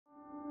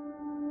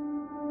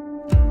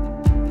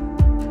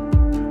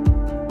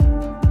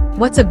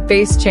What's a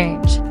base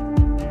change?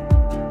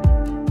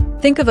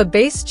 Think of a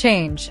base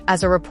change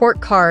as a report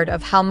card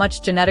of how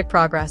much genetic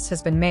progress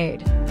has been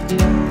made.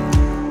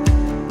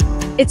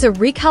 It's a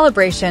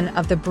recalibration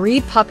of the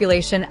breed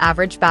population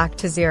average back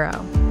to zero.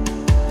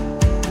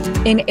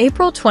 In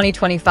April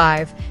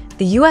 2025,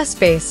 the U.S.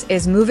 base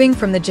is moving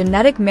from the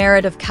genetic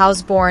merit of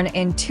cows born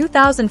in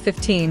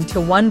 2015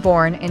 to one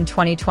born in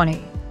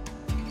 2020.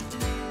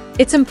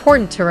 It's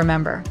important to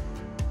remember,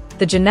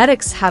 the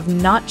genetics have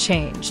not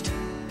changed.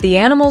 The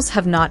animals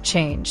have not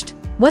changed.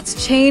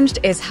 What's changed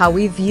is how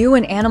we view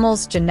an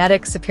animal's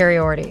genetic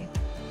superiority.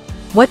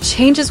 What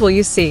changes will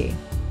you see?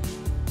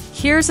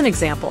 Here's an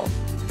example.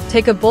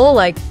 Take a bull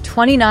like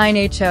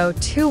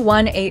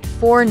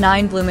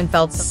 29HO21849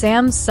 Blumenfeld's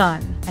Sam's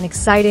son, an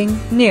exciting,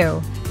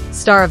 new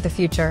star of the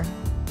future.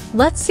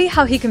 Let's see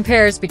how he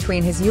compares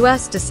between his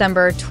U.S.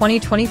 December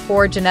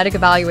 2024 genetic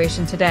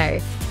evaluation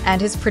today and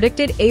his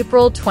predicted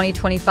April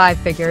 2025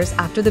 figures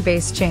after the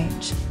base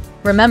change.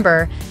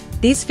 Remember,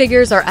 these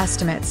figures are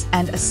estimates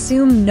and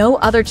assume no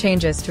other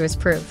changes to his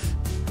proof.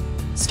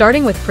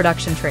 Starting with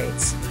production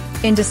traits.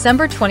 In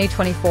December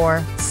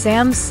 2024,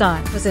 Sam's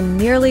son was a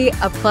nearly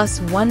a plus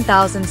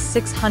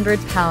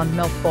 1,600-pound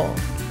milk bull.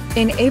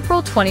 In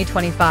April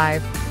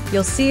 2025,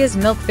 you'll see his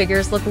milk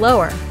figures look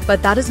lower,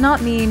 but that does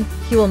not mean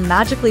he will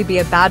magically be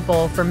a bad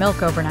bull for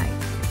milk overnight.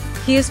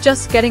 He is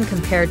just getting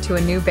compared to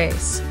a new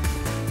base.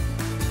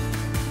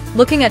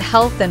 Looking at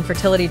health and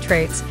fertility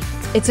traits,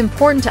 it's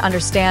important to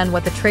understand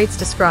what the traits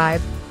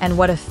describe and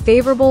what a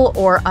favorable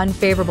or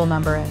unfavorable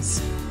number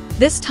is.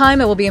 This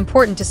time it will be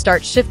important to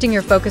start shifting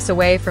your focus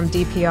away from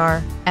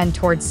DPR and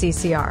towards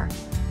CCR.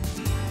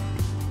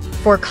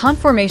 For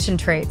conformation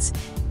traits,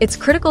 it's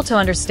critical to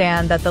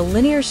understand that the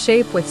linear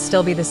shape would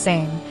still be the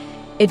same.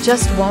 It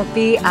just won't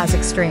be as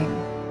extreme.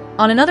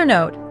 On another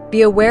note,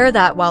 be aware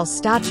that while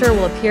stature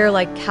will appear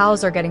like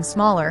cows are getting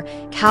smaller,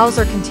 cows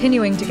are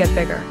continuing to get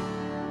bigger.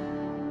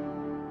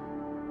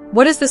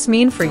 What does this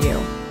mean for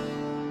you?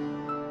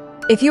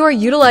 If you are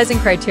utilizing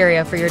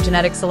criteria for your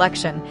genetic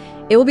selection,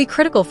 it will be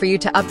critical for you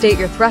to update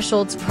your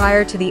thresholds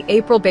prior to the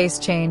April base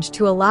change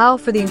to allow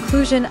for the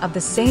inclusion of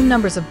the same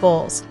numbers of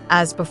bulls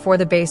as before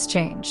the base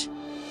change.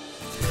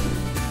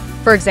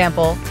 For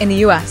example, in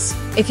the US,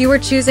 if you were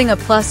choosing a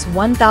plus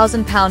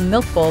 1,000-pound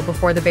milk bull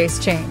before the base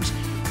change,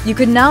 you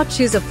could now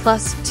choose a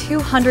plus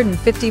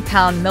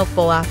 250-pound milk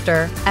bull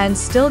after and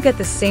still get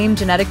the same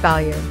genetic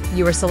value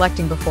you were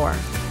selecting before.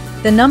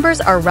 The numbers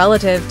are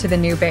relative to the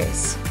new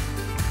base.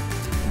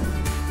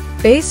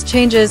 Base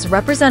changes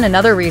represent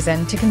another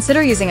reason to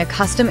consider using a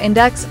custom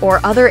index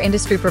or other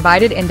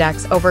industry-provided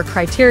index over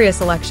criteria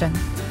selection.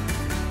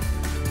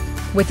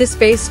 With this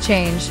base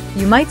change,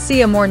 you might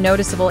see a more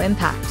noticeable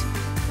impact.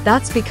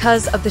 That's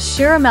because of the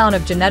sheer amount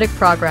of genetic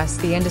progress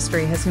the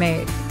industry has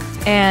made.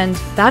 And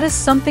that is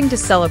something to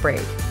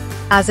celebrate.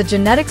 As a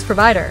genetics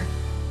provider,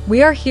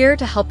 we are here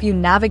to help you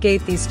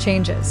navigate these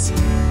changes.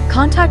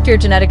 Contact your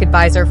genetic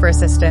advisor for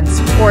assistance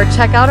or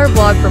check out our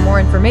blog for more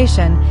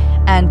information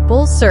and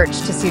bull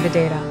search to see the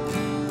data.